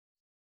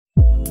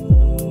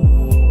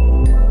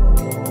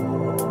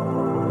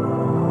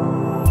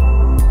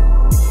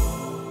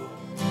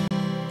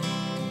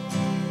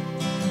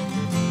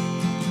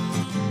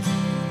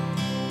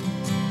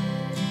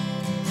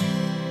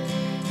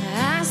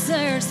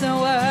the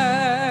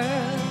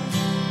world,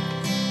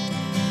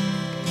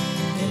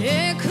 but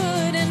it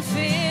couldn't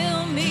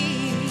fill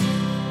me.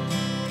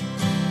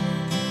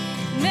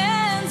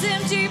 Man's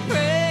empty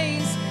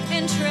praise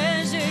and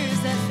treasures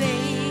that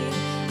fade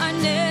are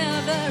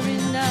never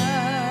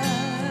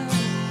enough.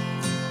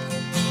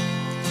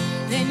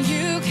 Then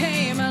you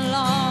came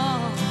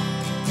along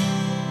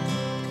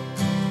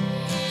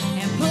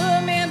and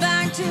put me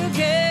back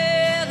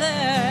together,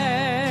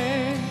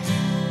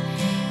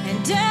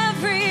 and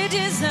every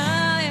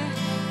desire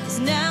is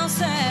now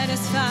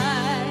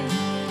satisfied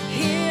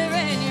here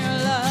in your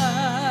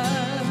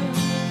love.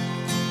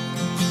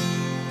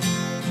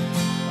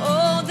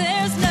 Oh,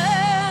 there's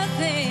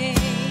nothing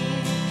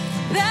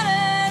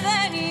better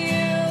than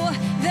you.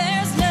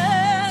 There's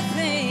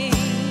nothing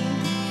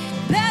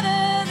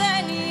better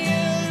than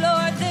you,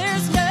 Lord.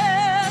 There's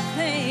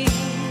nothing,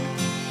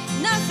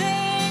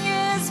 nothing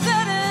is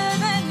better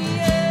than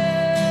you.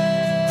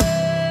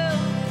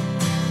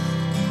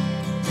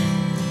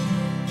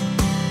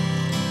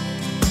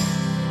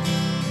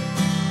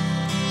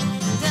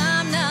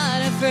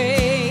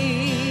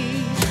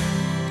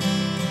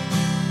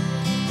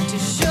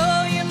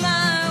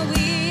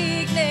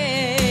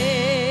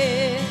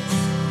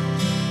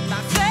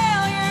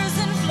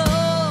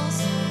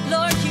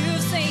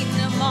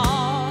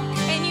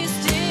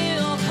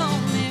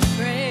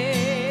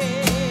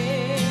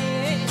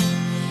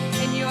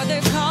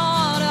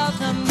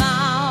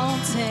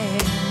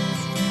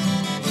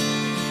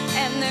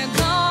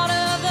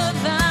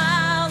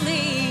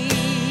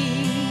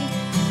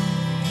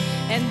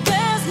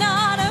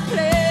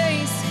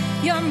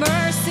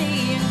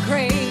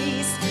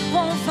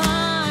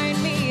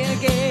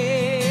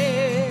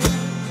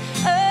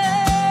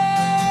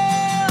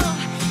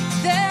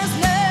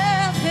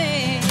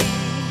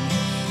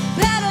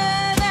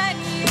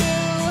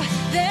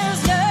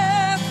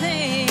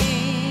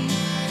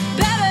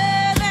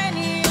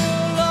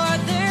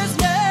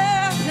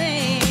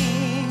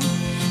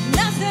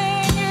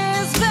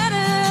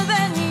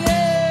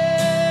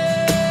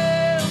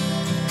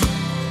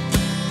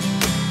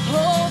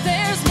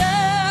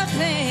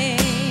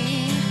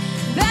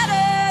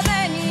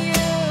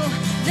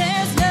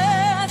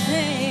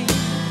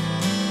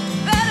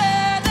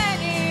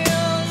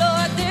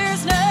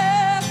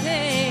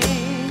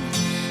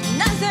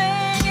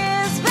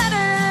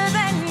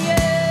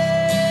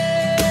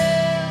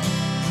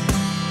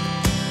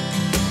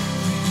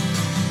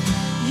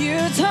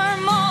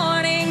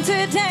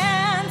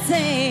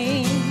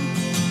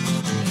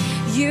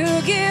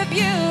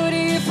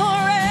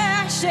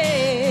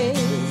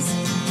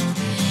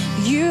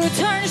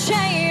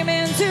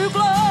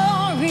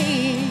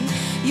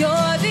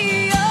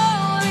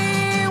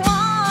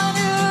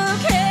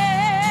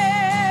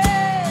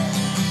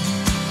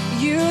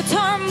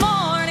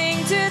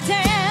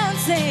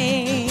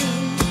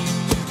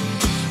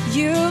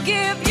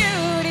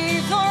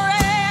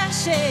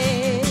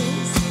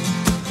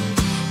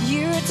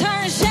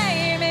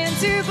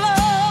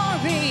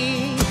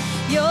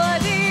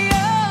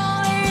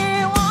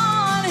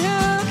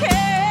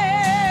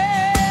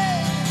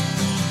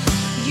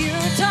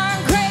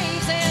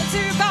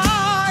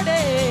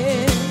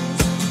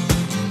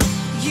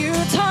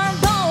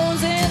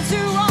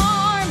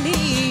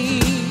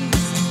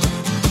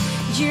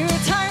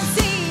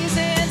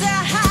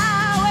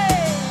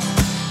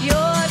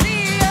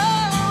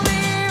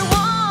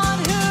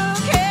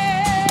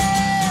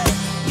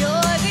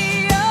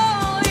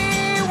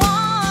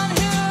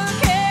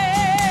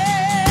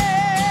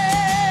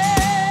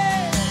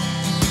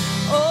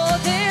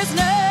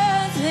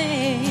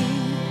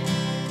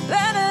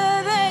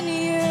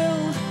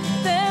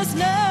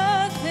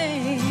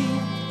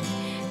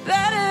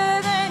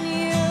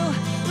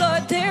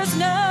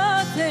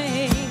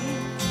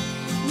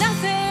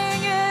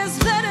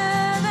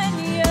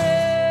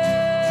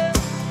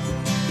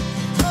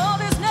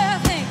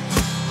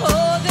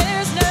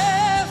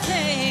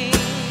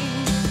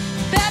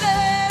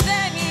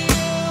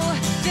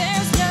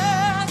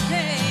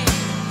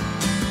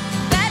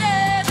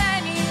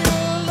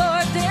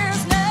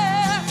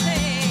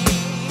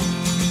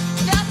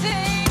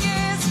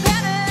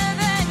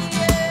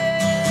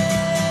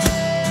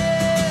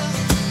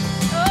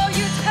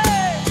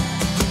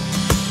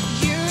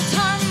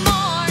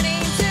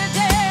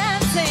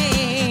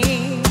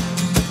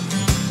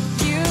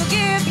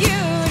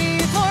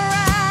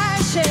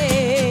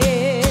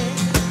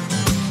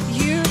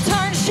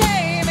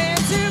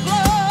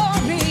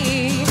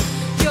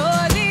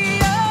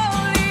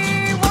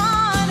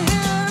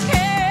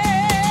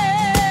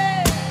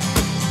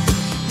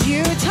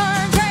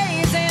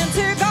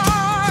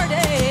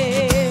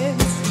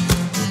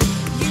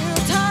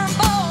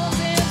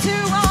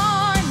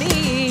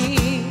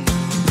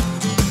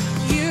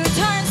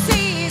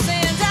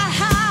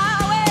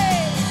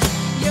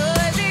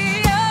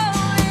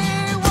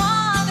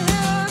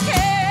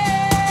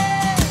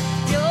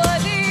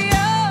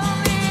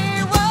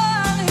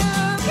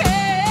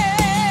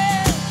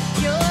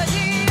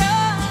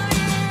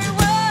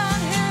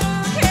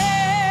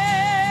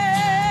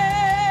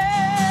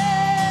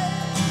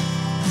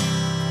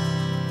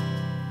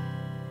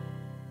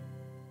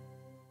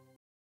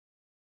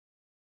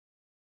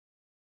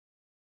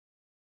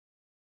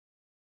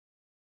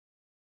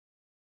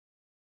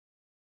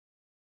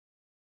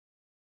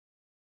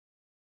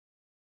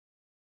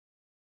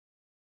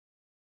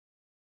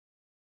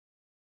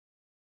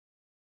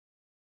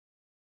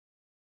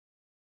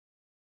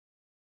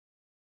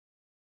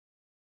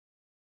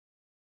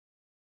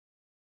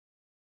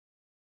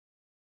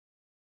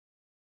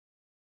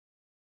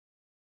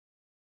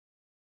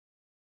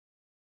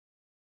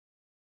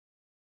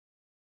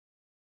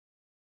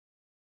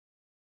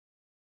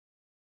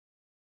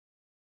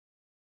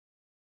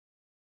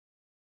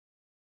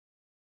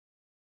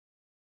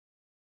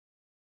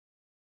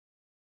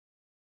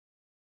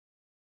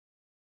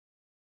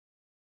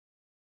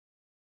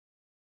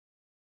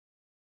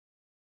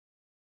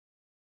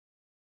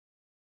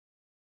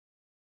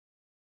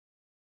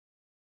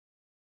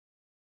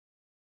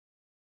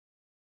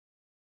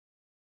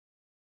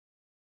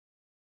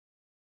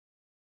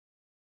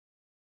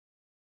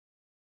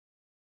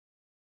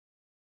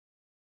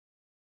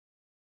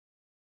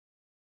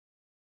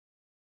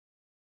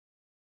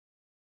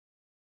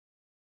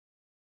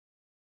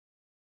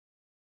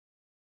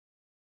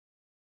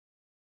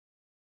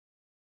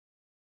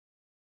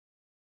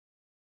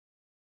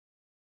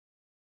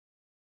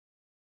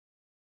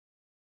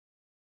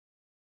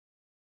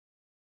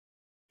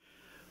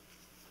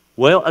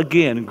 Well,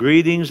 again,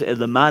 greetings in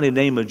the mighty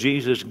name of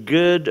Jesus.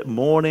 Good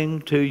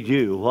morning to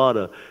you. What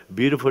a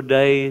beautiful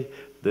day.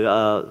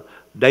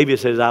 David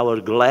says, I was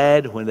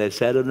glad when they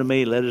said unto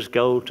me, let us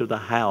go to the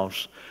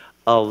house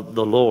of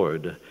the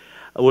Lord.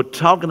 We're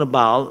talking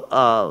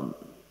about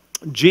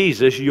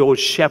Jesus, your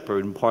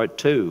shepherd, in part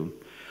 2.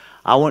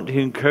 I want to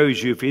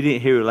encourage you, if you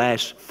didn't hear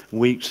last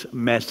week's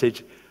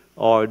message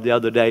or the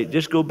other day,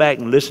 just go back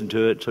and listen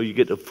to it so you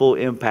get the full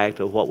impact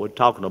of what we're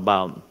talking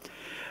about.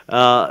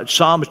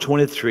 Psalms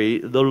 23,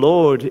 the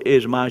Lord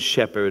is my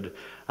shepherd,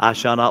 I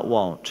shall not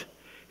want.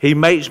 He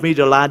makes me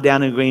to lie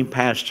down in green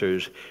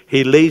pastures.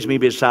 He leads me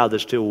beside the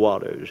still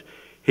waters.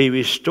 He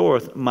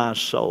restoreth my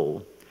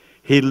soul.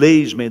 He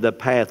leads me the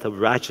path of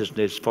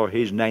righteousness for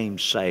his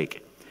name's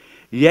sake.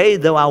 Yea,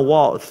 though I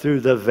walk through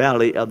the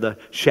valley of the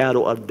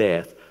shadow of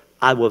death,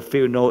 I will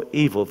fear no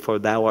evil, for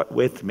thou art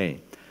with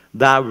me.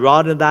 Thy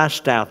rod and thy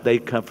staff, they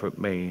comfort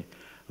me.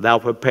 Thou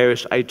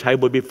preparest a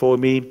table before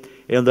me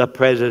in the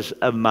presence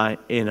of my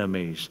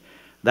enemies.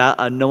 Thou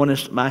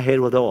anointest my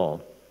head with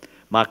oil.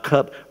 My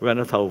cup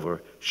runneth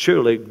over.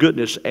 Surely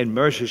goodness and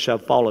mercy shall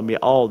follow me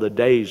all the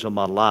days of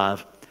my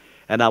life,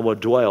 and I will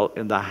dwell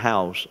in the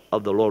house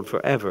of the Lord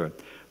forever.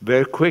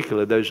 Very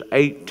quickly, those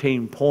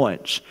 18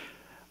 points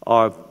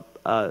are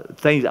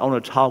things I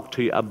want to talk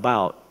to you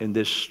about in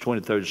this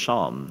 23rd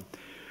Psalm.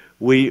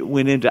 We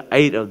went into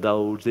 8 of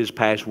those this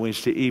past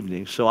Wednesday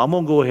evening. So I'm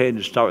going to go ahead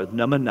and start with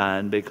number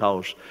 9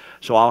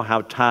 so I'll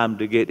have time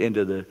to get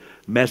into the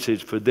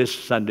message for this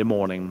Sunday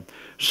morning.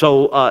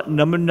 So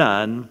number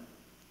 9,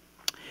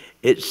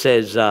 it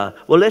says, well,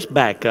 let's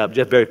back up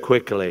just very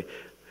quickly.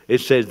 It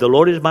says, the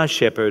Lord is my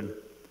shepherd,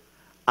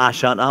 I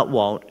shall not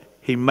want.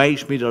 He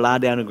makes me to lie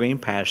down in green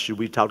pasture.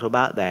 We talked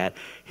about that.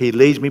 He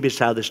leads me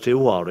beside the still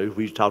waters.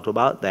 We talked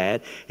about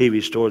that. He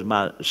restores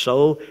my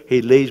soul.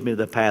 He leads me to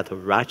the path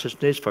of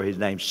righteousness for his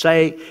name's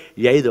sake.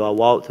 Yea, though I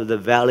walk through the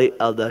valley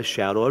of the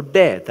shadow of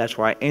death. That's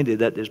where I ended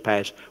that this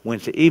past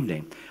Wednesday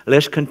evening.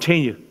 Let's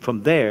continue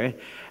from there.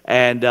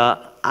 And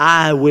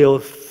I will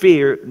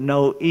fear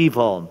no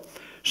evil.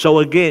 So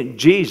again,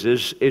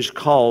 Jesus is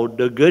called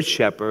the Good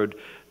Shepherd,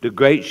 the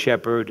Great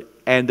Shepherd,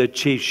 and the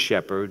Chief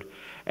Shepherd.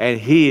 And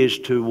he is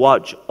to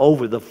watch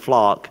over the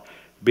flock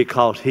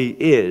because he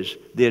is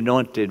the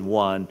anointed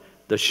one,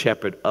 the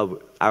shepherd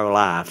of our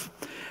life.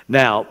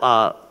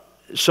 Now,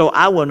 so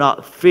I will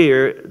not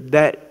fear.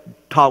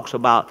 That talks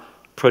about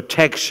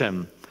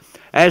protection.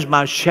 As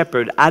my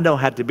shepherd, I don't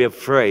have to be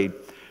afraid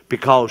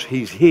because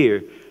he's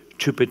here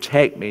to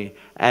protect me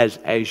as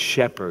a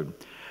shepherd.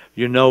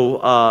 You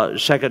know,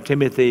 2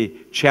 Timothy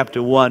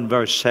chapter 1,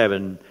 verse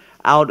 7,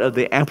 out of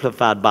the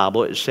Amplified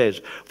Bible, it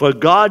says, for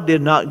God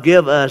did not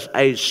give us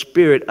a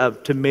spirit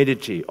of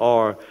timidity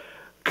or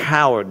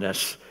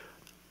cowardice,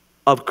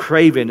 of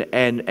craving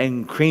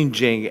and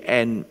cringing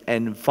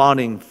and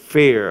fawning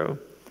fear,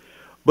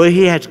 but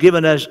he has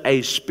given us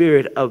a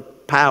spirit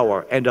of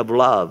power and of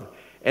love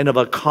and of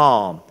a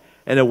calm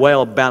and a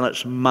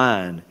well-balanced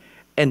mind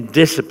and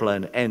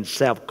discipline and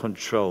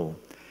self-control.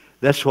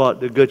 That's what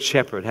the Good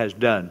Shepherd has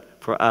done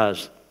for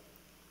us.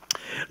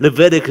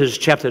 Leviticus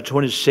chapter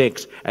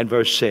 26 and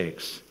verse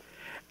 6.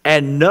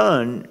 And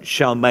none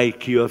shall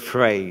make you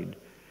afraid.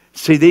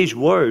 See, these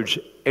words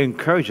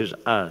encourages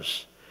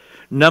us.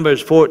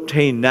 Numbers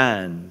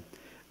 14:9.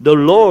 The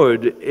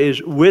Lord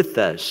is with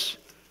us.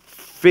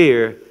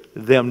 Fear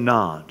them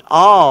not.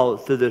 All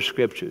through the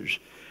scriptures,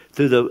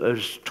 through the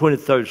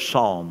 23rd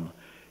Psalm,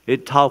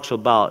 it talks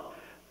about,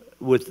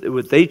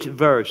 with each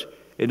verse,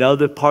 in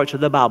other parts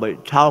of the Bible,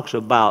 it talks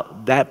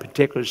about that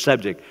particular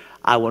subject.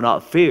 I will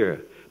not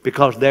fear.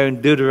 Because there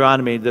in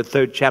Deuteronomy, the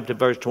 3rd chapter,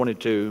 verse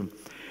 22,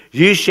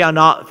 you shall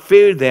not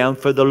fear them,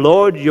 for the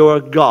Lord your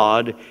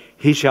God,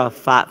 he shall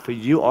fight for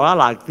you. Or I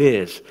like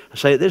this. I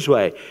say it this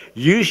way.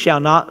 You shall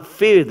not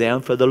fear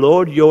them, for the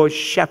Lord your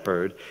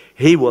shepherd,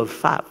 he will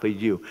fight for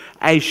you.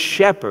 A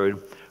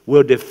shepherd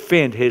will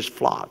defend his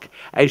flock.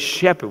 A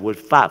shepherd would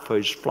fight for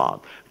his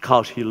flock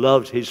because he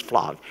loves his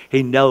flock.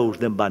 He knows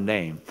them by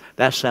name.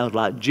 That sounds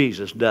like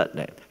Jesus, doesn't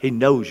it? He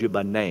knows you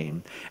by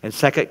name. And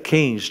 2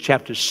 Kings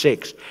chapter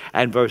 6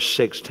 and verse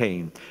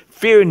 16.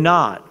 Fear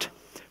not,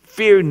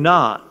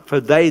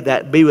 for they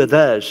that be with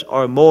us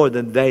are more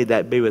than they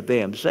that be with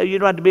them. So you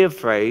don't have to be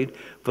afraid,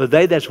 for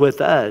they that's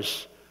with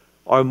us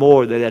are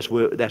more than that's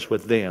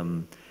with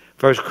them.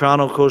 1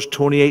 Chronicles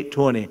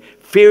 28:20.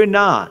 Fear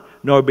not,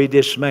 nor be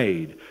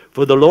dismayed.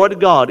 For the Lord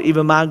God,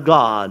 even my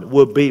God,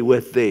 will be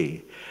with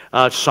thee.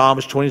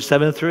 Psalms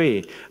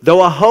 27:3.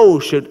 Though a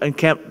host should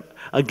encamp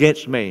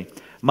against me,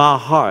 my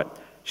heart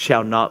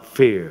shall not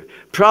fear.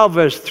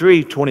 Proverbs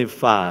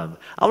 3:25.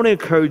 I want to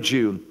encourage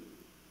you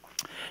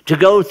to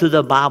go through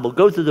the Bible,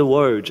 go through the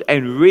words,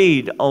 and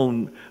read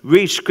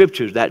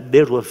scriptures that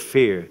deal with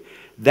fear.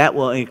 That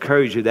will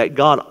encourage you that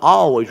God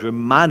always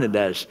reminded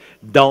us,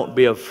 don't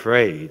be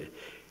afraid. It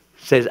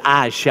says,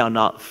 I shall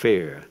not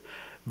fear.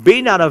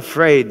 Be not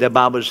afraid, the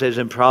Bible says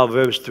in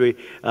Proverbs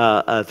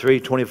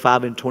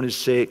 3:25 and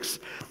 26.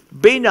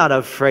 Be not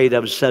afraid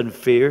of sudden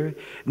fear,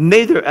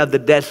 neither of the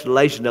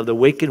desolation of the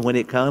wicked when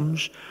it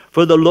comes.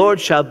 For the Lord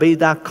shall be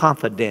thy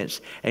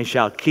confidence and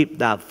shall keep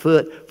thy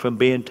foot from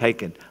being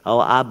taken. Oh,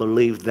 I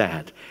believe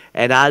that.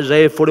 And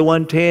Isaiah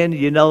 41:10,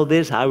 you know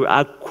this.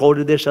 I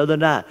quoted this other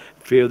night.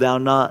 Fear thou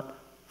not,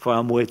 for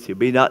I'm with you.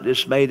 Be not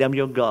dismayed, I'm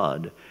your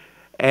God.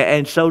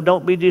 And so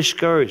don't be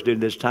discouraged in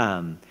this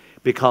time,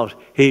 because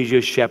he's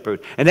your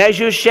shepherd. And as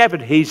your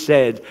shepherd, he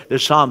said, the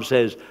psalm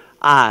says,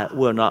 I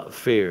will not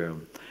fear.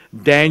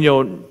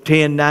 Daniel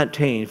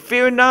 10:19,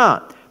 fear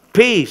not,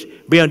 peace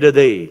be unto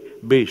thee,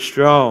 be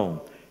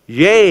strong.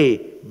 Yea,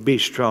 be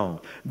strong.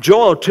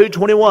 Joel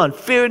 2:21,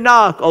 fear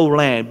not, O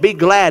land, be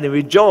glad and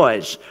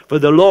rejoice, for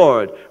the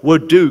Lord will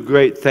do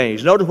great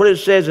things. Notice what it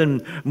says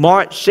in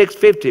Mark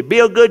 6:50, be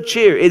of good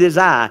cheer, it is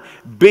I,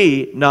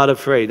 be not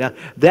afraid. Now,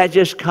 that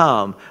just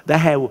come,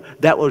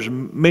 that was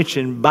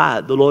mentioned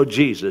by the Lord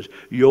Jesus,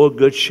 your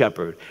good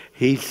shepherd.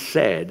 He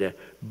said,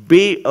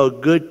 be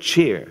of good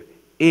cheer,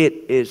 it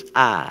is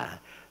I.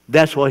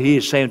 That's what he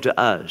is saying to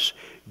us.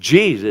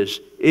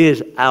 Jesus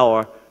is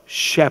our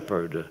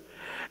shepherd.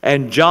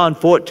 And John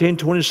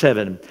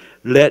 14:27,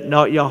 let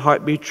not your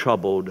heart be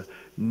troubled,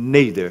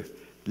 neither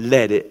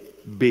let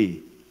it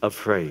be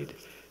afraid.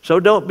 So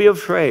don't be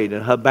afraid.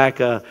 In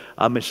Hebrews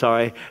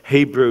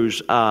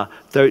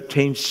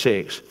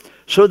 13:6,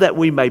 so that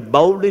we may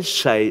boldly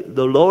say,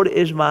 the Lord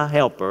is my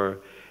helper,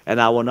 and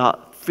I will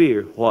not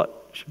fear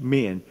what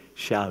men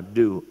shall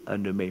do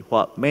unto me.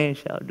 What man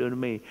shall do to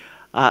me.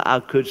 I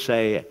could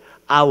say,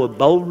 I will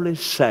boldly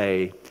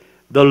say,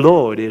 the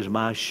Lord is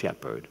my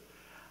shepherd.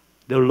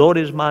 The Lord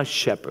is my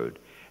shepherd,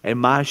 and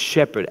my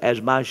shepherd,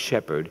 as my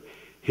shepherd,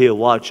 he'll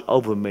watch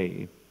over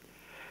me.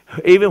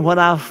 Even when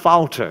I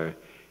falter,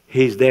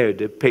 he's there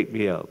to pick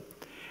me up.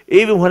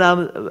 Even when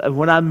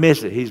I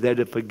miss it, he's there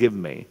to forgive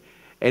me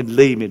and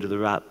lead me to the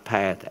right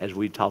path, as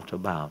we talked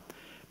about,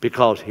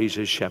 because he's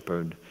a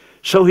shepherd.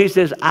 So he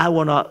says, I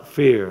will not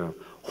fear.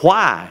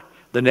 Why?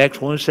 The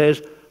next one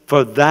says,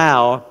 for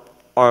thou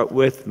art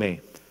with me.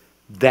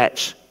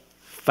 That's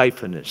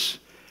faithfulness.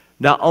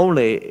 Not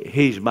only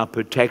he's my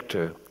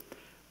protector,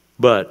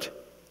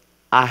 but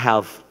I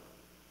have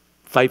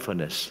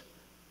faithfulness.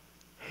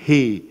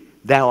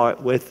 Thou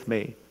art with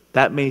me.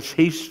 That means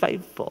he's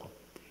faithful.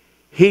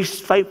 He's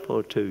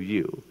faithful to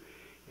you.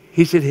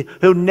 He said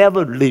he'll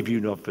never leave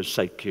you nor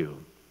forsake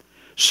you.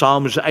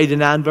 Psalms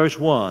 89 verse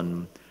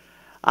 1.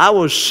 I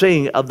will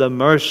sing of the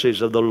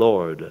mercies of the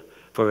Lord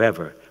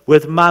forever.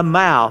 With my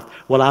mouth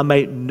will I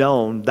make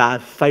known thy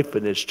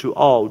faithfulness to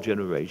all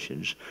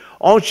generations.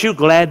 Aren't you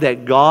glad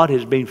that God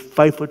has been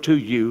faithful to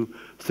you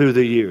through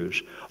the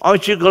years?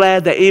 Aren't you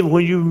glad that even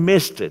when you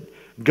missed it,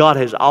 God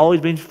has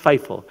always been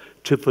faithful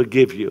to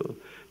forgive you,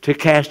 to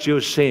cast your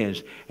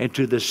sins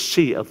into the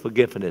sea of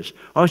forgiveness?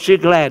 Aren't you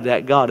glad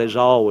that God is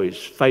always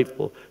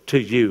faithful to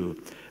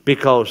you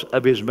because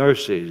of his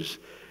mercies?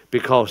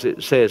 Because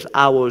it says,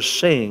 I will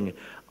sing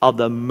of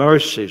the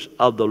mercies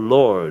of the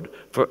Lord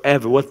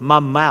forever. With my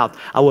mouth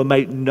I will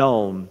make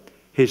known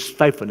his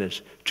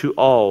faithfulness to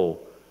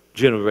all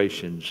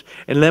generations.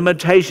 In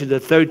Lamentations, the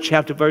 3rd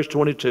chapter, verse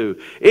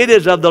 22, it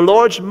is of the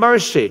Lord's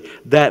mercies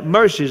that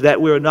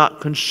we are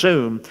not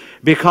consumed,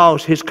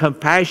 because his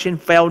compassion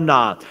fail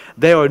not.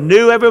 They are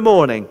new every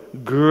morning.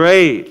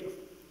 Great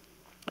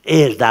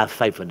is thy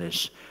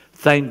faithfulness.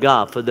 Thank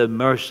God for the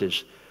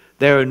mercies.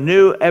 They are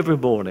new every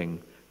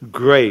morning.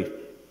 Great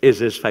is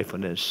his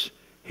faithfulness.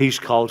 He's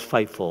called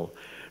faithful.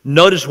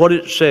 Notice what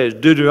it says,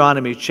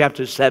 Deuteronomy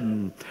chapter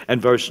 7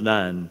 and verse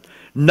 9.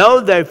 Know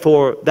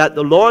therefore that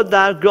the Lord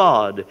thy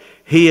God,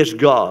 he is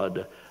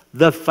God,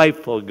 the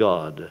faithful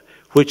God,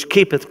 which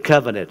keepeth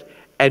covenant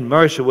and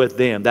mercy with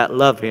them that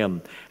love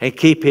him, and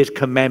keep his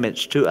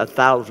commandments to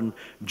 1,000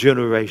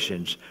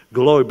 generations.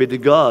 Glory be to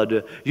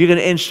God. You can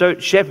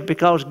insert shepherd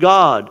because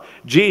God,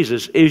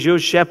 Jesus, is your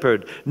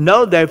shepherd.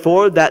 Know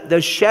therefore that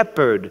the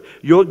shepherd,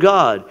 your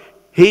God,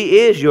 he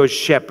is your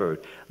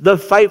shepherd, the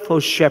faithful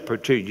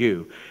shepherd to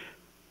you,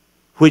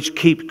 which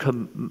keep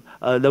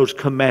those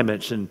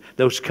commandments and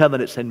those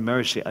covenants and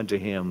mercy unto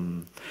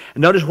him.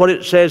 And notice what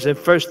it says in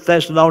 1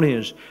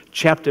 Thessalonians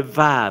chapter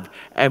 5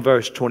 and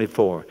verse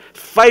 24.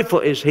 Faithful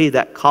is he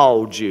that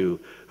called you,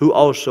 who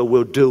also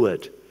will do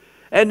it.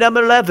 And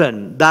number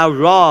 11, thy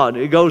rod,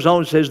 it goes on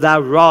and says, thy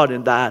rod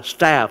and thy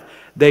staff,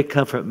 they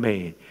comfort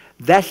me.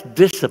 That's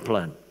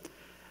discipline.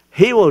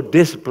 He will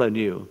discipline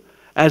you.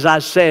 As I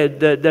said,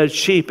 the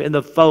sheep in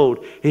the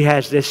fold, he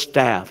has this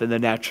staff in the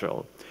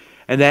natural.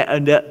 And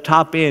that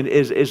top end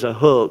is a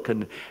hook.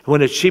 And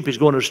when a sheep is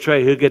going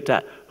astray, he'll get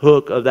that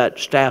hook of that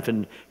staff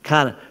and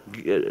kind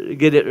of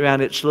get it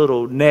around its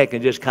little neck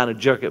and just kind of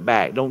jerk it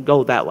back. Don't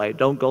go that way.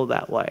 Don't go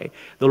that way.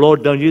 The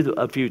Lord done you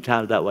a few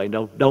times that way.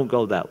 No, don't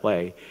go that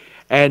way.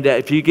 And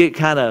if you get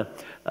kind of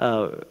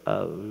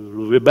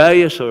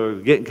rebellious or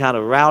getting kind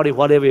of rowdy,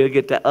 whatever, he'll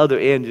get that other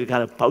end to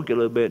kind of poke you a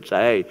little bit and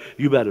say, hey,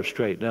 you better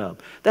straighten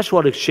up. That's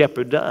what a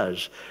shepherd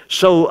does.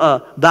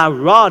 So thy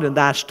rod and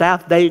thy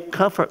staff, they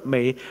comfort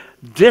me.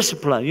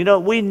 Discipline. You know,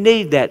 we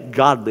need that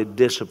godly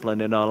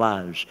discipline in our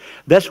lives.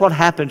 That's what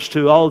happens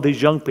to all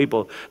these young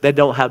people that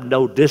don't have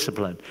no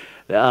discipline.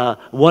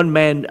 One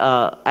man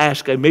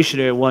asked a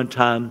missionary one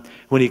time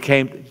when he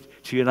came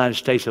to the United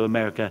States of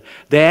America,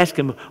 they asked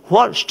him,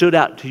 what stood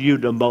out to you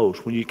the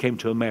most when you came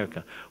to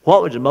America?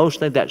 What was the most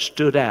thing that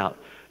stood out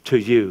to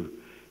you?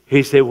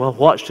 He said, well,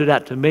 what stood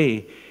out to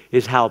me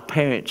is how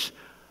parents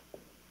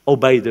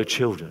obey their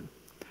children.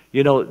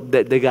 You know,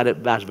 they got it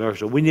vice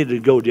versa. We need to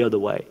go the other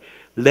way.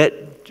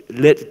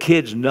 Let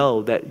kids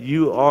know that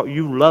you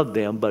love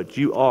them, but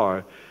you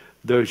are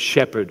their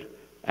shepherd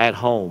at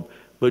home.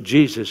 But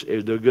Jesus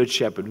is their good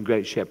shepherd and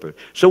great shepherd.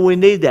 So we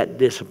need that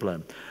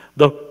discipline.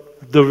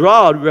 The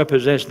rod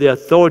represents the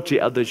authority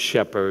of the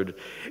shepherd.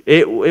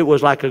 It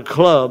was like a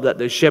club that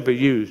the shepherd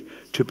used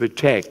to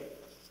protect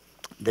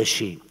the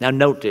sheep. Now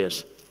note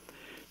this.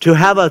 To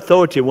have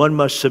authority, one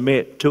must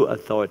submit to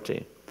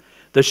authority.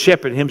 The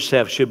shepherd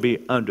himself should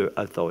be under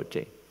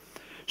authority.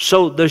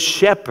 So the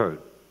shepherd,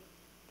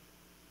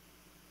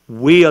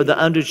 we are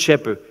the under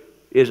shepherd,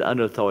 is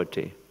under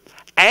authority.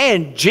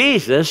 And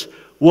Jesus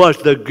was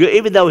the good,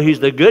 even though he's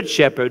the good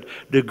shepherd,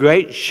 the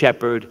great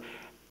shepherd,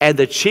 and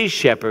the chief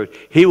shepherd,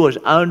 he was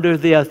under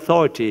the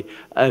authority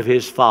of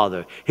his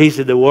Father. He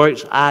said, the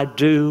works I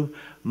do,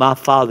 my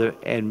Father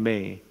and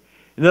me.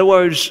 In other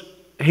words,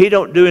 he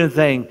don't do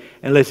anything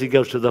unless he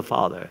goes to the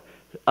Father.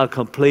 A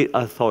complete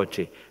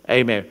authority.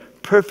 Amen.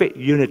 Perfect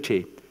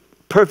unity,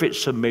 perfect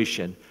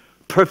submission,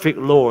 perfect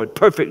Lord,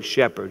 perfect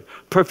shepherd,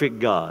 perfect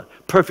God,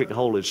 perfect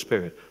Holy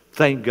Spirit.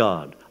 Thank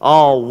God.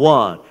 All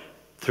one,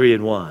 3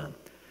 in 1.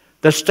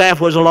 The staff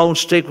was a long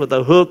stick with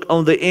a hook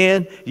on the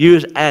end,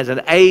 used as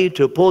an aid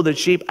to pull the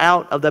sheep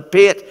out of the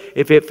pit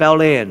if it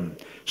fell in.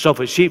 So if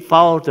a sheep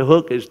falls, the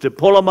hook is to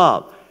pull them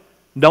up.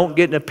 Don't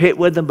get in the pit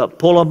with them, but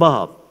pull them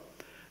up.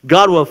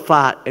 God will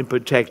fight and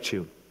protect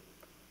you.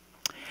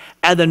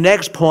 And the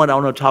next point I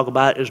want to talk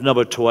about is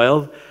number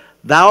 12.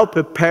 Thou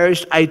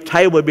preparest a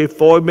table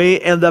before me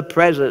in the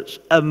presence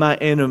of my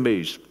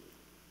enemies.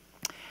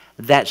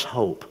 That's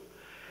hope.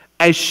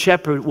 A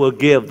shepherd will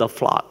give the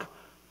flock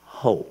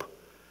hope.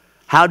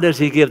 How does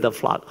he give the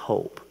flock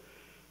hope?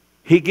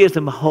 He gives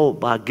them hope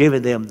by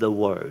giving them the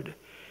word.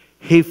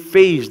 He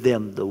feeds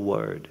them the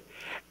word.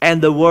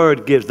 And the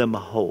word gives them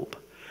hope.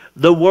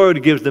 The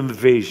word gives them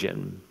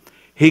vision.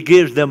 He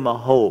gives them a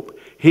hope.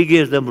 He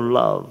gives them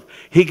love.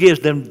 He gives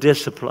them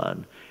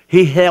discipline.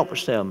 He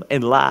helps them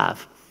in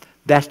life.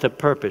 That's the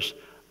purpose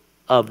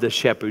of the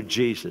shepherd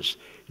Jesus.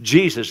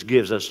 Jesus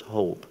gives us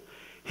hope.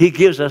 He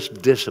gives us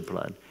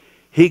discipline.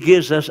 He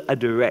gives us a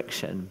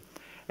direction.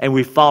 And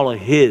we follow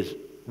his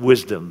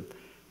wisdom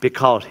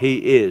because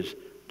he is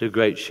the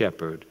great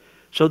shepherd.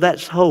 So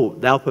that's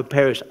hope. Thou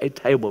preparest a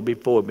table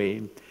before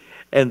me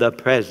in the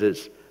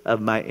presence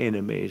of my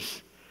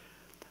enemies.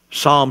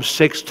 Psalm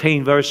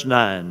 16 verse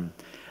 9.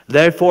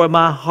 Therefore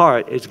my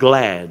heart is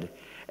glad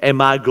and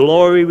my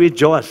glory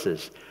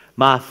rejoices.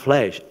 My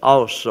flesh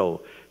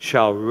also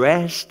shall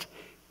rest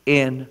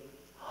in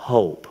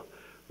hope.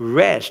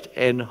 Rest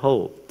in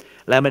hope.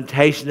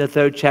 Lamentation, the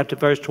 3rd chapter,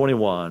 verse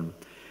 21.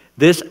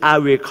 This I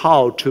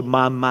recall to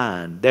my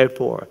mind,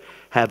 therefore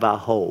have I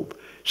hope.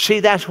 See,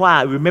 that's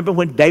why. Remember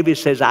when David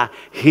says, I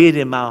hid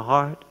in my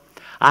heart?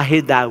 I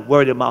hid thy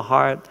word in my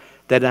heart,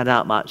 that I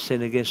not might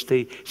sin against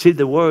thee. See,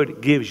 the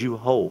word gives you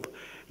hope.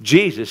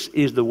 Jesus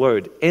is the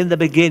Word. In the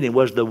beginning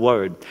was the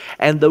Word.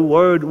 And the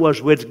Word was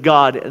with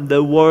God. And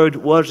the Word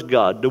was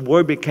God. The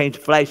Word became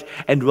flesh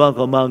and dwelt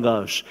among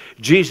us.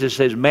 Jesus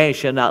says, man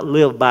shall not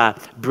live by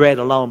bread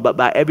alone, but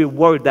by every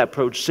word that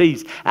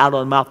proceeds out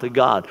of the mouth of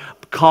God.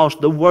 Because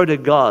the Word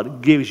of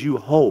God gives you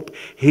hope.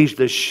 He's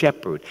the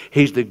shepherd.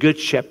 He's the good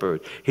shepherd.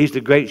 He's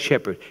the great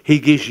shepherd. He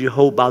gives you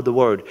hope by the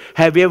Word.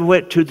 Have you ever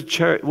went to the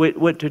church,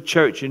 went to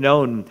church, you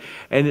know, and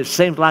it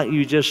seems like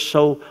you're just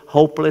so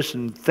hopeless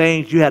and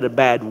things. You had a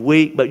bad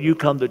week, but you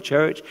come to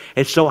church.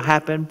 It so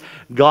happened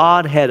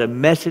God had a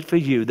message for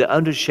you. The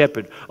under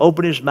shepherd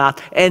opened his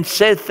mouth and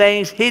said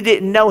things he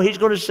didn't know he's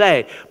going to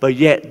say, but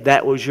yet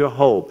that was your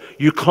hope.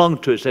 You clung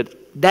to it, said,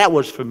 that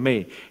was for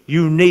me.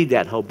 You need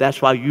that hope.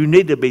 That's why you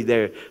need to be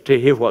there to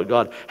hear what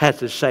God has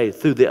to say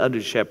through the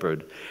under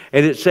shepherd.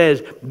 And it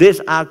says,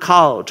 this I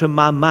call to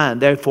my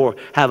mind, therefore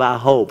have I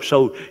hope.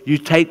 So you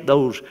take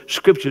those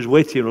scriptures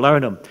with you and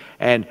learn them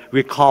and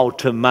recall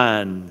to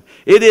mind.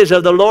 It is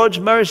of the Lord's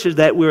mercies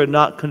that we are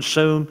not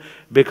consumed,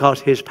 because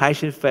his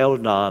passion fails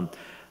not.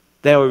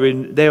 They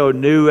are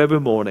new every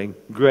morning.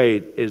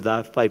 Great is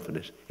thy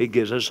faithfulness. It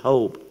gives us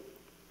hope.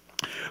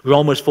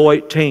 Romans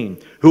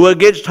 4:18, who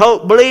against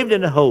hope believed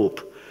in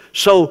hope.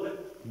 So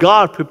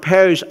God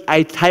prepares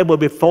a table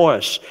before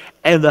us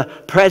in the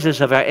presence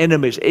of our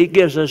enemies. It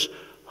gives us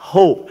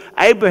hope.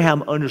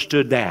 Abraham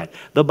understood that.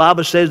 The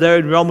Bible says there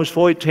in Romans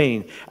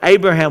 4:18,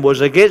 Abraham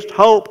was against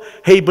hope.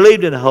 He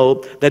believed in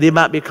hope that he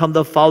might become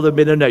the father of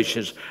many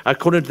nations.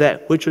 According to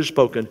that which was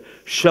spoken,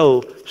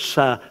 so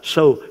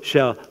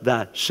shall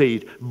thy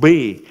seed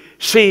be.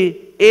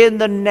 See, in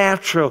the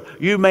natural,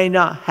 you may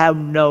not have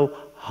no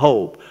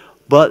hope.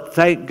 But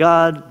thank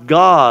God,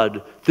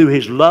 God, through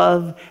his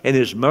love and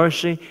his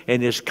mercy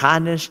and his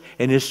kindness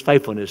and his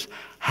faithfulness,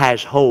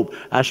 has hope.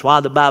 That's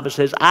why the Bible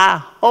says, I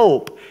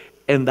hope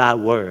in thy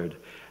word.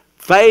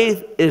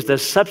 Faith is the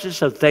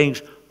substance of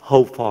things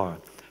hoped for.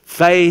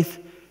 Faith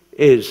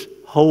is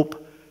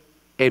hope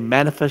in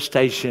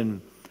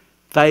manifestation.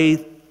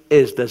 Faith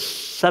is the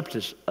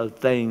substance of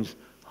things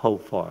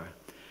hoped for.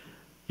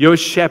 Your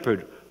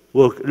shepherd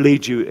will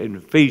lead you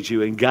and feed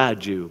you and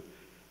guide you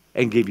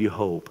and give you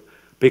hope,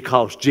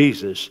 because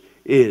Jesus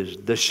is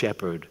the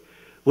shepherd.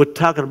 We're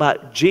talking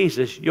about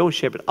Jesus, your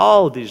shepherd.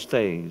 All these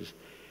things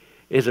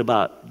is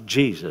about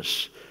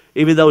Jesus.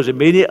 Even though there's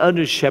many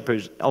under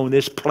shepherds on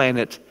this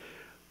planet,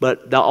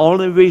 but the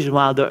only reason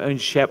why they're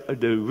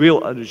the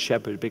real under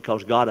shepherds,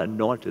 because God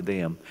anointed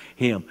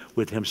him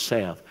with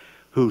himself,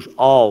 who's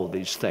all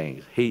these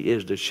things. He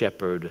is the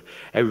shepherd.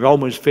 And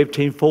Romans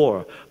 15:4,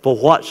 for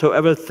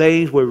whatsoever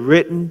things were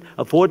written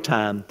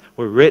aforetime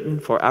were written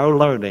for our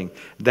learning,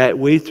 that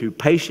we through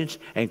patience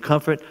and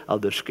comfort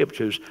of the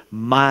Scriptures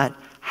might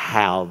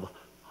have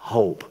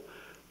hope.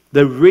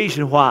 The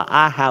reason why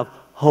I have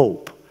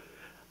hope,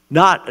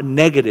 not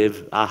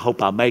negative, I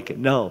hope I make it.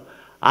 No,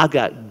 I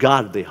got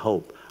godly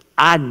hope.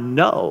 I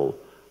know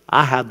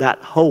I have that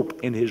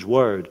hope in his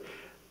word,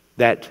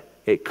 that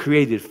it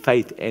created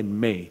faith in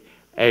me.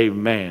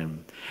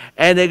 Amen.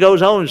 And it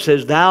goes on and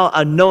says, thou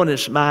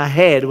anointest my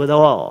head with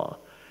oil,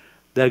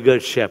 the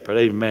good shepherd.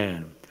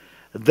 Amen.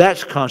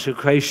 That's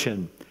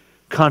consecration.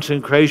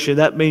 Consecration,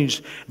 that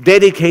means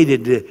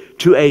dedicated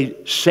to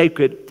a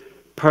sacred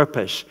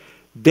purpose.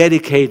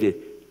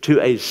 Dedicated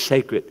to a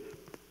sacred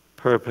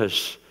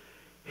purpose.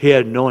 He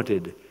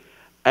anointed.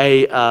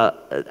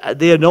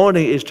 The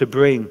anointing is to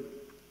bring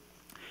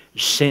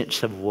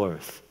sense of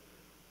worth.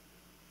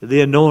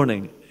 The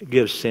anointing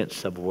gives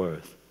sense of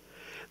worth.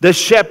 The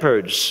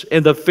shepherds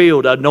in the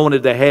field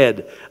anointed the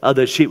head of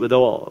the sheep with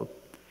oil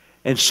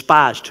and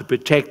spice to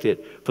protect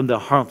it from the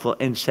harmful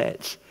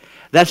insects.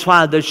 That's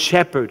why the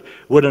shepherd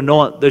would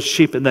anoint the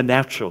sheep in the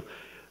natural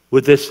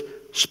with this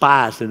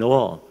spice and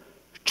oil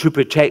to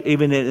protect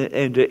even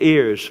in the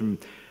ears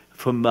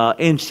from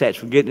insects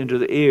from getting into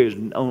the ears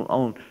and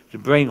to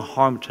bring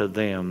harm to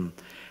them.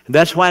 And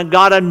that's why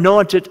God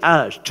anointed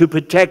us, to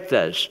protect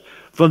us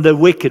from the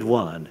wicked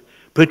one.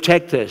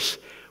 Protect us.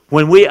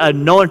 When we are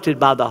anointed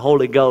by the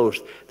Holy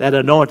Ghost, that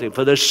anointing,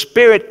 for the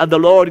Spirit of the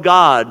Lord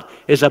God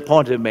is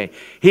upon me.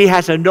 He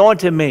has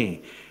anointed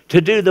me to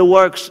do the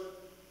works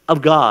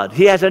of God.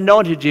 He has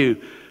anointed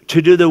you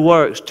to do the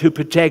works, to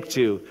protect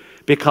you,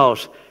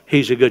 because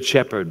he's a good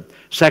shepherd.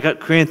 2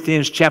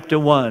 Corinthians chapter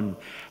 1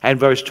 and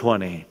verse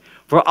 20.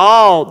 For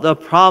all the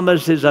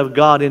promises of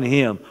God in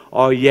him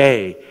are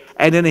yea,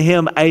 and in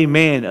him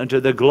amen, unto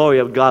the glory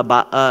of God by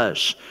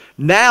us.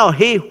 Now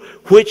he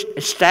which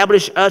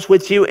established us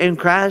with you in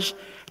Christ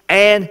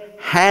and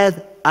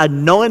hath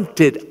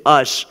anointed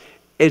us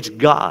is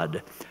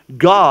God.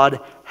 God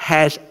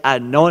has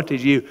anointed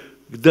you.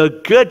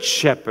 The good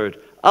shepherd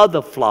of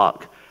the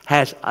flock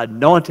has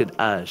anointed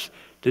us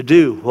to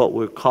do what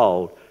we're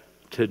called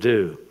to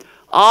do.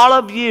 All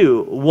of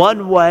you,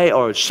 one way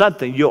or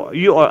something,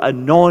 you are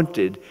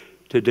anointed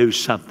to do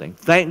something.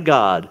 Thank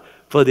God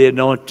for the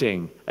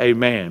anointing.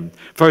 Amen.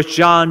 1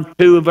 John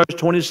 2 and verse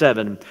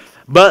 27.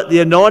 But the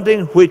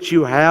anointing which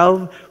you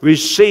have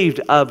received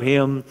of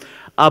him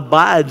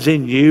abides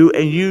in you,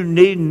 and you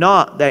need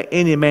not that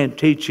any man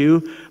teach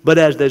you, but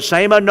as the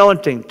same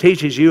anointing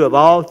teaches you of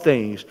all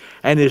things,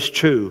 and is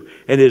true,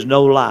 and is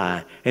no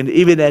lie, and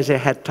even as it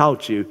hath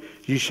taught you,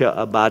 you shall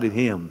abide in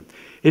him.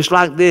 It's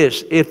like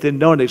this, if the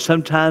anointing,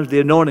 sometimes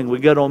the anointing will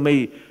get on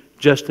me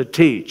just to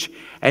teach,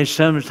 and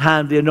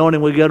sometimes the anointing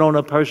will get on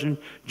a person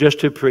just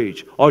to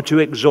preach or to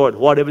exhort,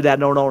 whatever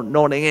that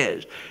anointing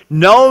is.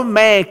 No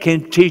man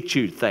can teach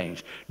you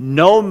things.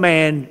 No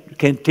man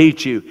can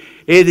teach you.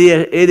 It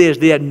is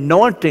the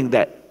anointing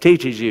that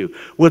teaches you.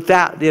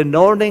 Without the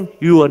anointing,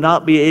 you will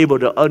not be able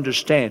to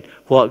understand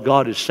what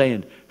God is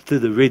saying through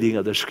the reading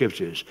of the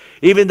Scriptures.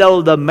 Even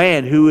though the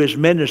man who is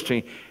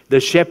ministering, the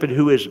shepherd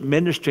who is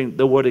ministering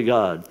the Word of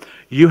God,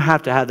 you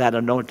have to have that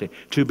anointing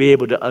to be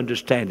able to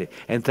understand it.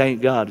 And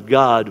thank God,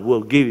 God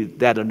will give you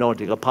that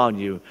anointing upon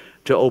you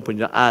to open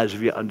the eyes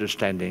of your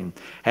understanding.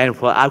 And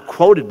I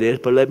quoted this,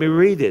 but let me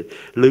read it.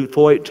 Luke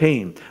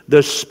 4:18.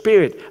 The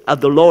Spirit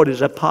of the Lord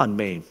is upon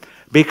me,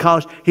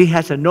 because he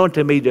has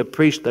anointed me to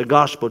preach the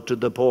gospel to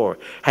the poor,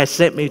 has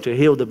sent me to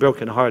heal the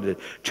brokenhearted,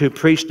 to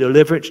preach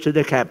deliverance to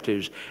the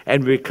captives,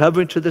 and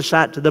recovering to the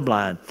sight to the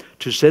blind,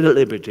 to set at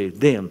liberty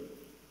them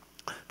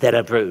that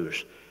are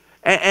bruised.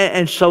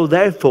 And so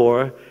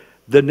therefore,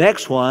 the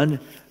next one,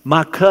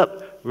 my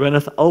cup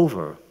runneth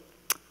over.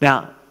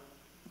 Now,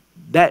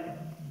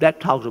 that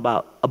talks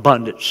about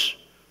abundance.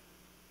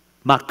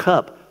 My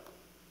cup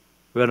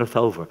runneth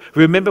over.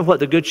 Remember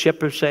what the Good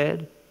Shepherd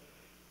said?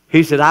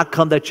 He said, I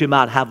come that you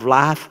might have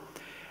life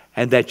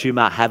and that you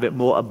might have it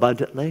more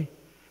abundantly.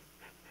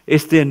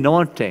 It's the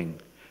anointing.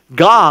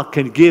 God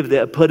can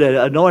put an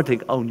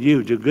anointing on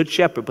you. The Good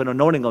Shepherd put an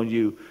anointing on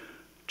you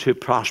to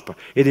prosper.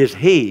 It is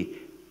he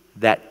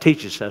that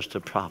teaches us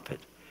to profit.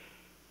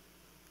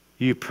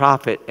 You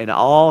profit in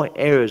all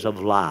areas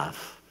of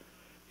life.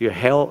 Your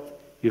health,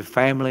 your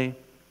family,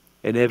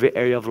 in every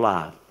area of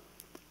life.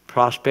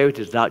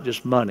 Prosperity is not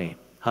just money,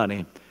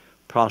 honey.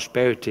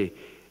 Prosperity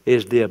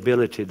is the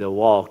ability to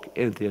walk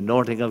in the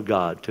anointing of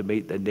God to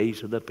meet the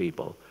needs of the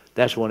people.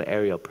 That's one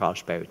area of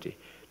prosperity,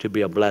 to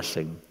be a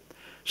blessing.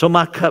 So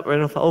my cup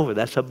runneth over.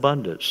 That's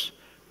abundance.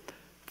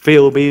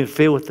 Being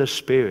filled with the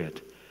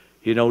Spirit.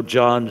 You know,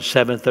 John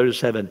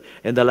 7:37,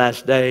 in the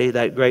last day,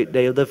 that great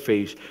day of the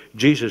feast,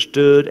 Jesus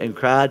stood and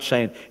cried,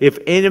 saying, if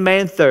any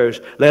man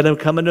thirst, let him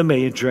come unto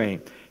me and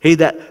drink. He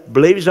that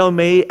believes on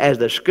me, as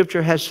the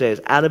scripture has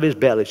said, out of his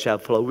belly shall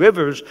flow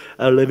rivers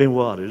of living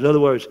water. In other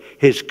words,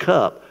 his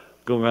cup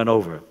going to run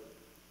over.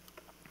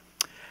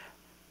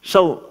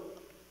 So,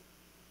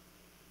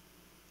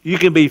 you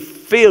can be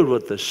filled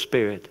with the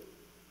Spirit,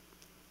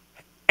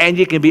 and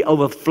you can be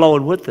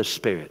overflowing with the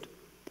Spirit.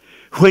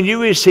 When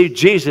you receive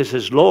Jesus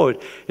as Lord,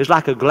 it's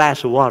like a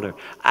glass of water.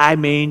 I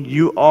mean,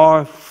 you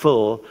are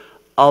full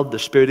of the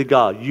Spirit of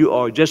God. You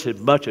are just as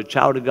much a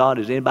child of God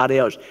as anybody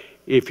else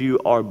if you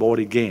are born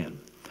again.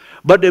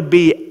 But to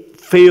be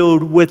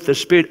filled with the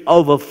Spirit,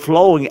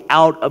 overflowing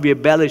out of your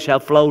belly shall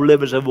flow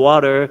rivers of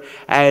water,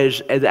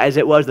 as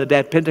it was the day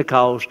of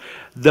Pentecost.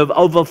 The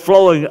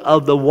overflowing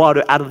of the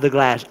water out of the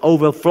glass,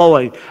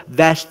 overflowing,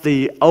 that's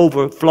the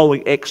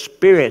overflowing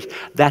experience.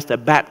 That's the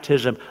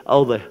baptism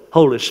of the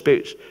Holy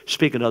Spirit,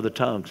 speaking other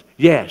tongues.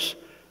 Yes,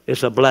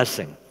 it's a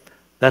blessing.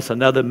 That's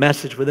another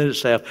message within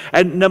itself.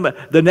 And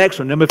the next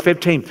one, number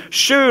 15.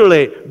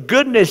 Surely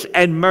goodness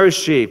and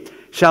mercy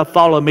shall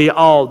follow me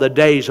all the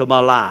days of my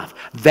life.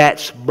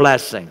 That's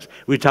blessings.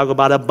 We talk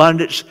about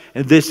abundance,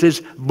 and this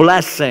is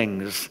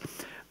blessings.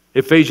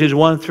 Ephesians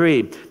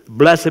 1:3.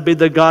 Blessed be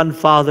the God and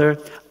Father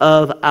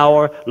of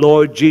our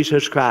Lord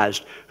Jesus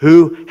Christ,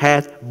 who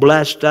hath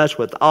blessed us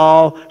with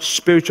all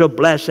spiritual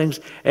blessings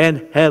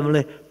in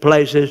heavenly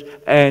places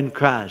in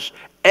Christ.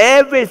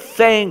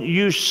 Everything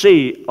you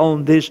see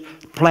on this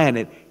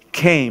planet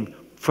came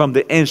from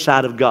the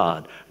inside of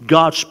God.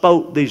 God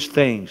spoke these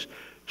things.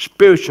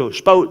 Spiritual,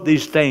 spoke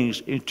these things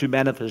into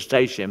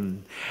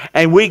manifestation.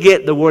 And we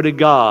get the Word of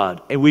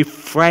God, and we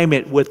frame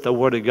it with the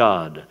Word of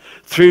God.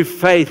 Through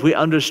faith, we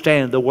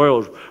understand the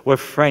worlds were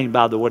framed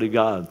by the Word of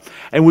God.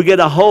 And we get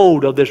a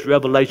hold of this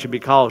revelation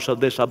because of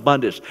this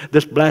abundance,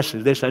 this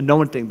blessing, this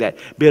anointing that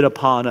bid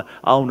upon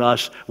on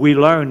us. We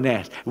learn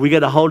that. We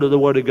get a hold of the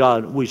Word of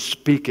God. We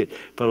speak it,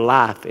 for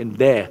life and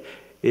death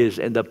is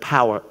in the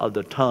power of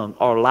the tongue,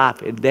 or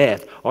life and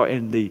death are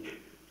in the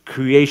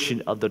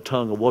creation of the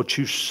tongue of what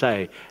you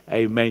say.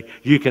 Amen.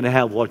 You can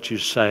have what you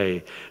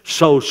say.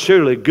 So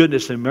surely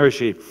goodness and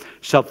mercy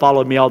shall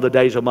follow me all the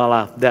days of my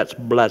life. That's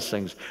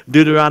blessings.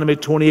 Deuteronomy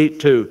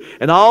 28:2.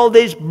 And all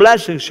these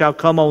blessings shall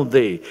come on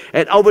thee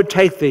and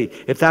overtake thee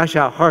if thou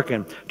shalt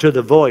hearken to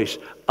the voice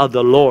of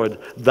the Lord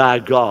thy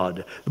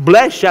God.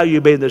 Blessed shall you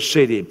be in the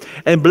city,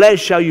 and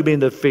blessed shall you be in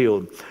the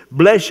field.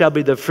 Blessed shall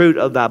be the fruit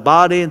of thy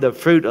body, and the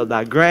fruit of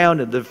thy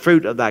ground, and the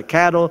fruit of thy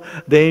cattle,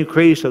 the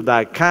increase of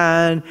thy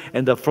kind,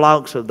 and the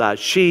flocks of thy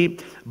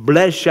sheep.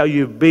 Blessed shall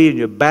you be in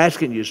your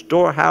basket and your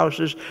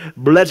storehouses.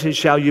 Blessed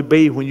shall you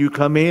be when you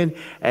come in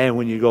and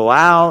when you go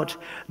out.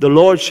 The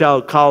Lord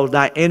shall cause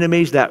thy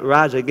enemies that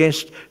rise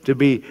against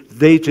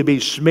thee to be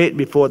smitten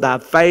before thy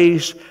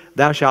face.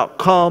 Thou shalt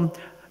come.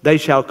 They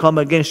shall come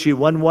against you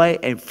one way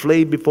and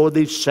flee before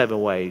thee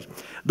 7 ways.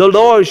 The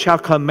Lord shall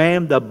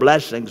command the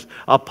blessings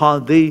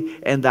upon thee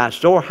in thy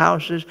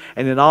storehouses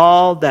and in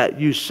all that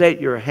you set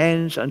your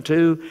hands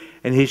unto,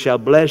 and he shall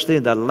bless thee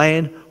in the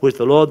land which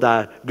the Lord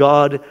thy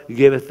God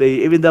giveth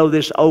thee. Even though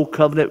this old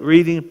covenant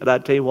reading, but I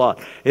tell you what,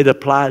 it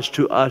applies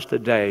to us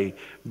today.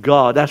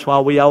 God, that's why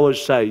we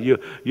always say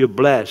you're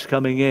blessed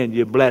coming in,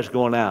 you're blessed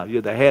going out.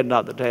 You're the head,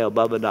 not the tail,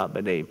 above and not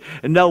beneath.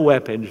 And no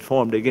weapon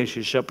formed against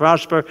you shall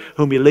prosper.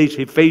 Whom he leads,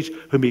 he feeds.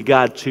 Whom he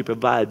guides, he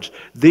provides.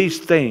 These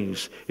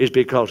things is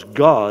because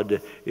God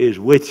is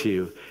with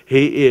you.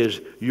 He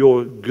is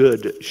your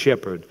good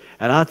shepherd.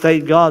 And I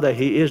thank God that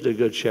he is the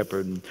good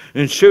shepherd.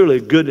 And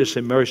surely goodness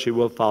and mercy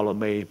will follow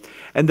me.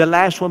 And the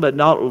last one but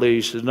not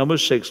least is number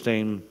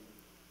 16.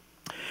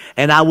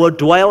 And I will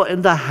dwell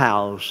in the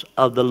house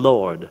of the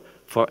Lord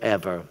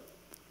forever.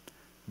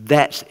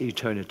 That's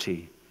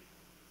eternity.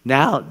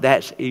 Now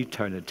that's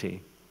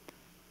eternity.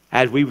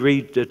 As we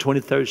read the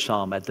 23rd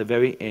Psalm at the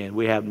very end,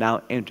 we have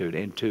now entered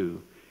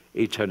into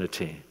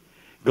eternity.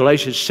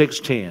 Galatians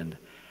 6:10.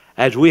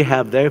 As we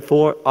have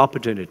therefore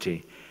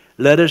opportunity,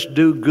 let us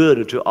do good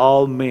unto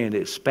all men,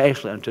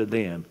 especially unto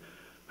them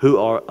who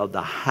are of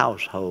the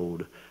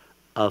household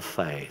of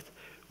faith.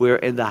 We're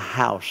in the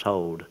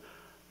household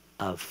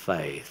of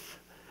faith.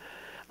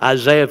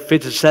 Isaiah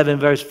 57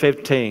 verse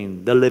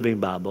 15, the Living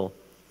Bible.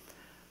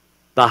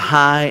 The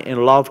high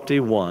and lofty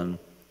one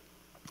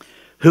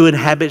who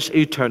inhabits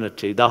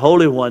eternity. The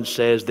Holy One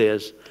says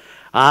this,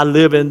 I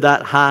live in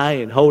that high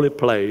and holy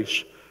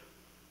place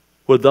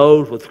where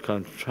those with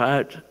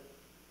contrite,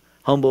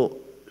 humble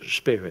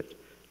spirit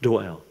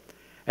dwell.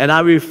 And I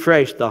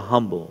refresh the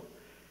humble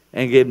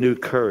and give new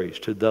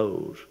courage to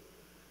those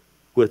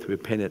with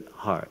repentant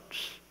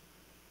hearts.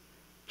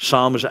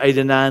 Psalms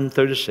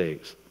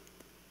 89:36.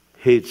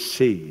 His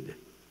seed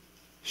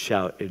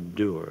shall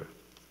endure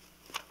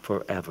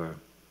forever.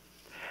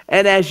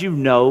 And as you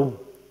know,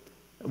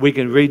 We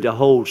can read the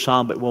whole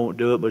psalm, but won't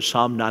do it, but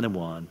Psalm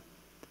 91.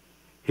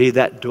 He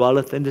that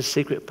dwelleth in the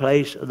secret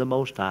place of the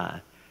Most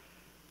High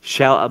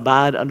shall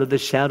abide under the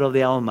shadow of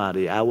the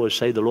Almighty. I will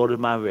say, the Lord is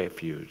my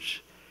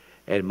refuge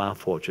and my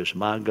fortress,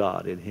 my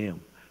God, in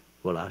him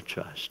will I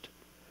trust.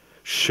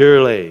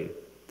 Surely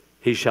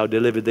he shall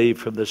deliver thee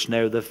from the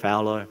snare of the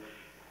fowler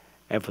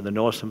and from the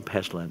noisome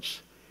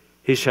pestilence.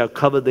 He shall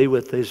cover thee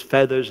with his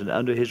feathers, and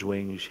under his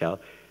wings shalt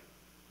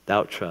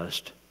thou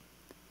trust.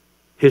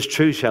 His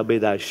truth shall be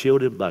thy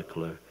shield and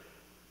buckler.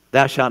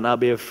 Thou shalt not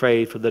be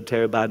afraid for the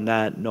terror by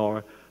night,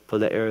 nor for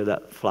the arrow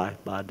that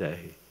flieth by day.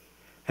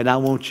 And I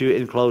want you,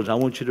 in closing, I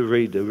want you to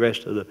read the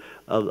rest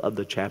of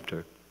the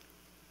chapter.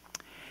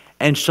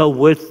 And so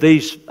with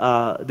these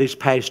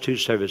past two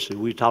services,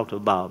 we talked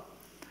about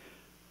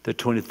the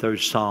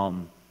 23rd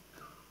Psalm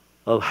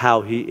of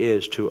how he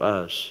is to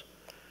us.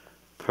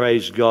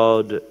 Praise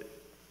God,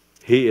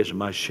 he is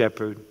my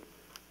shepherd.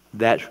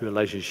 That's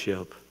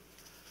relationship.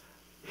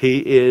 He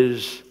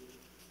is,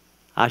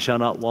 I shall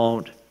not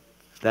want,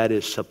 that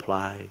is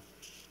supply.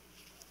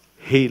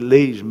 He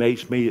leads,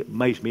 makes me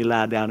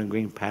lie down in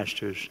green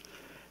pastures,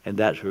 and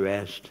that's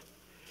rest.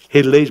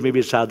 He leads me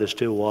beside the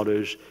still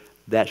waters,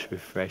 that's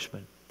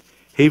refreshment.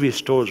 He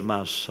restores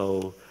my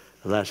soul,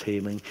 that's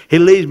healing. He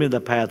leads me in the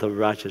path of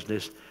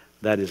righteousness,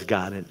 that is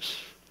guidance.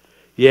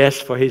 Yes,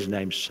 for his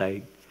name's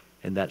sake,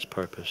 and that's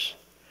purpose.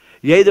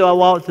 Yea, though I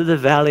walk through the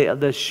valley of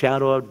the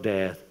shadow of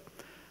death,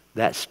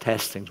 that's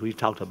testing. We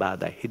talked about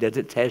that. He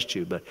doesn't test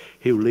you, but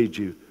he'll lead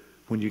you.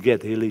 When you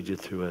get there, he'll lead you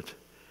through it.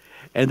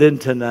 And then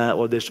tonight,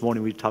 or this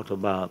morning, we talked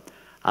about,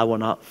 I will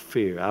not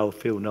fear. I will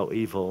feel no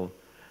evil.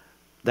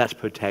 That's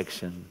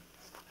protection.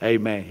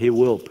 Amen. He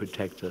will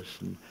protect us.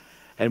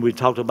 And we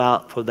talked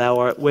about, for thou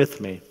art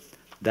with me.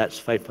 That's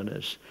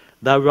faithfulness.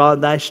 Thy rod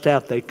and thy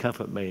staff, they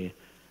comfort me.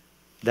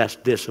 That's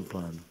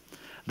discipline.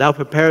 Thou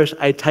preparest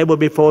a table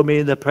before me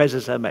in the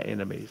presence of my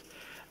enemies.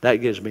 That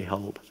gives me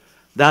hope.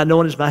 Thou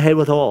anointest my head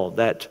with oil.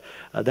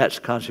 That's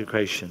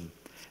consecration.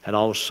 And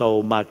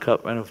also my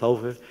cup runneth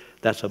over.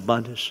 That's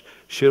abundance.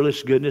 Surely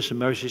goodness and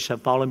mercy shall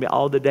follow me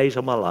all the days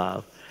of my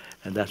life.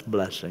 And that's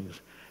blessings.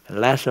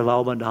 And last of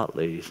all but not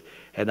least,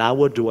 and I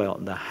will dwell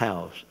in the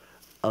house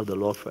of the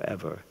Lord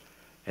forever.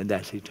 And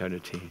that's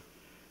eternity.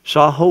 So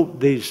I hope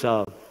these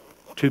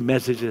two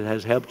messages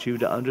has helped you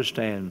to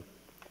understand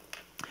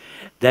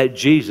that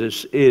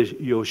Jesus is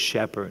your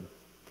shepherd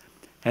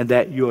and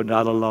that you're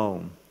not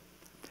alone.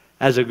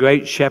 As a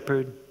great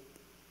shepherd,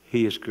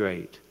 he is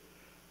great.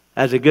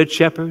 As a good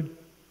shepherd,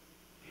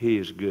 he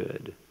is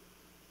good.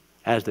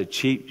 As the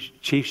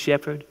chief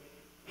shepherd,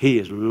 he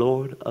is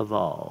Lord of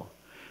all.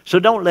 So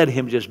don't let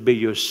him just be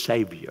your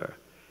Savior,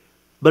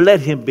 but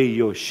let him be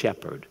your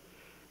shepherd.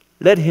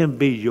 Let him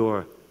be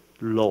your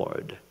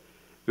Lord.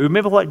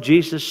 Remember what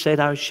Jesus said,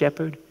 our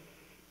shepherd?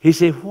 He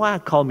said, why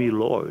call me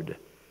Lord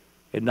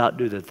and not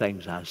do the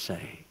things I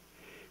say?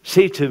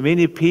 See, to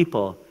many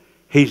people,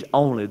 he's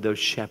only their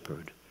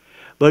shepherd.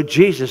 But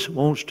Jesus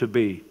wants to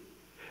be,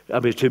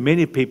 to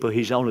many people,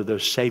 he's only their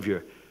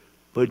Savior.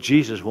 But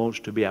Jesus wants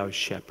to be our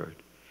shepherd.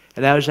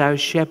 And as our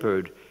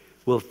shepherd,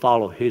 we'll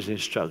follow his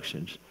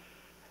instructions.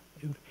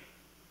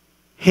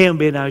 Him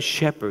being our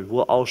shepherd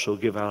will also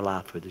give our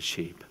life for the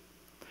sheep.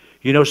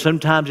 You know,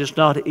 sometimes it's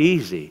not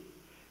easy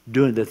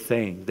doing the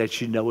thing that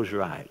you know is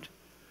right.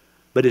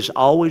 But it's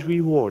always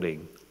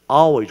rewarding.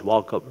 Always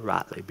walk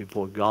uprightly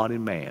before God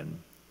and man.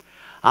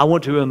 I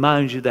want to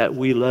remind you that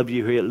we love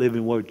you here at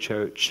Living Word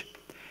Church.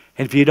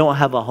 And if you don't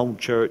have a home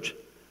church,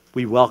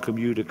 we welcome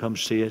you to come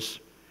see us.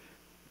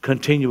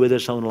 Continue with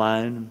us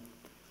online.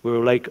 We're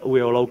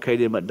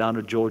located in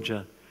McDonough,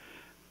 Georgia,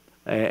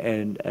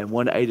 and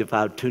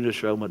 185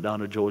 Tunis Road,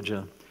 McDonough,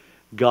 Georgia.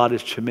 God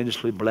has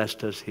tremendously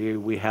blessed us here.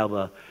 We have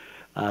a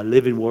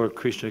Living Word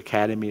Christian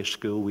Academy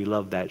school. We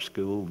love that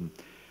school.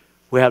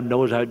 We have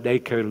Noah's Ark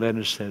Daycare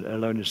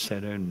Learning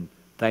Center, and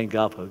thank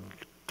God for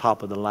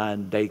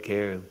top-of-the-line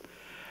daycare.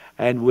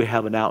 And we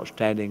have an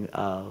outstanding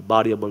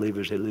body of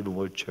believers at Living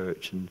Word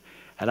Church. And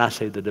I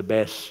say they're the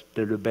best.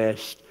 They're the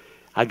best.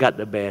 I got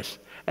the best.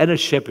 And a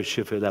shepherd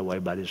should feel that way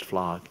about his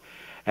flock.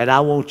 And I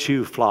want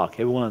you, flock,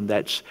 everyone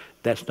that's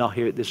not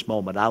here at this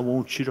moment, I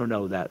want you to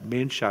know that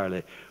me and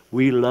Charlotte,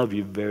 we love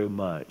you very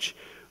much.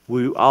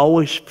 We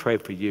always pray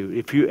for you.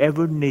 If you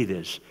ever need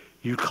us,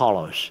 you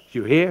call us.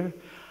 You're here,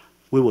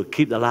 we will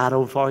keep the light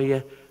on for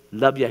you.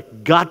 Love you.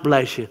 God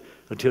bless you.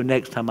 Until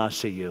next time I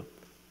see you.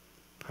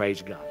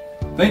 Praise God.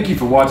 Thank you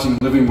for watching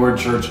Living Word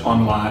Church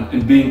online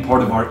and being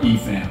part of our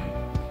eFam.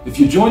 If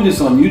you joined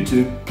us on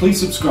YouTube, please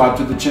subscribe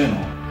to the channel.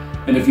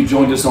 And if you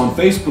joined us on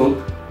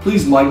Facebook,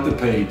 please like the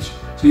page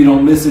so you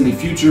don't miss any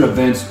future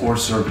events or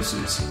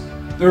services.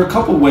 There are a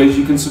couple ways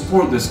you can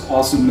support this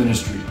awesome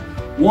ministry.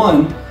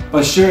 One,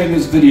 by sharing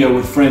this video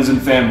with friends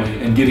and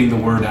family and getting the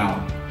word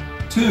out.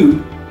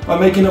 Two, by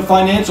making a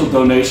financial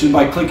donation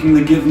by clicking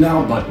the Give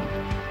Now button.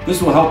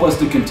 This will help us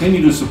to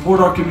continue to support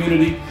our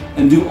community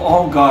and do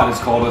all God has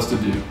called us to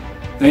do.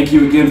 Thank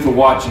you again for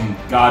watching.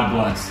 God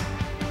bless.